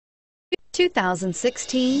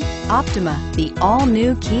2016 Optima. The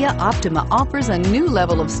all-new Kia Optima offers a new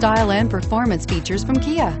level of style and performance features from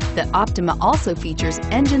Kia. The Optima also features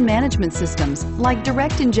engine management systems like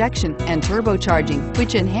direct injection and turbocharging,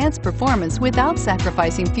 which enhance performance without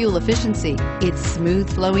sacrificing fuel efficiency. Its smooth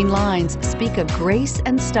flowing lines speak of grace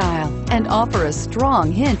and style and offer a strong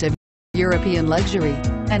hint of European luxury,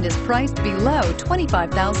 and is priced below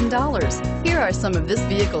 $25,000. Here are some of this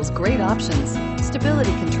vehicle's great options: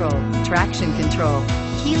 stability control, traction control,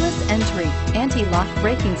 keyless entry, anti-lock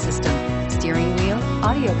braking system, steering wheel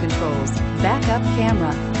audio controls, backup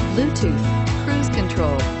camera, Bluetooth, cruise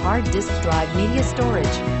control, hard disk drive media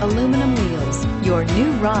storage, aluminum wheels. Your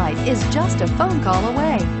new ride is just a phone call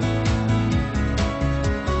away.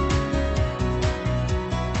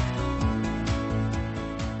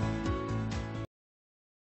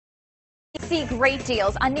 See great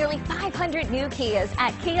deals on nearly 500 new Kias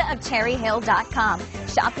at KiaofCherryHill.com.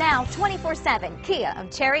 Shop now 24/7,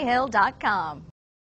 KiaofCherryHill.com.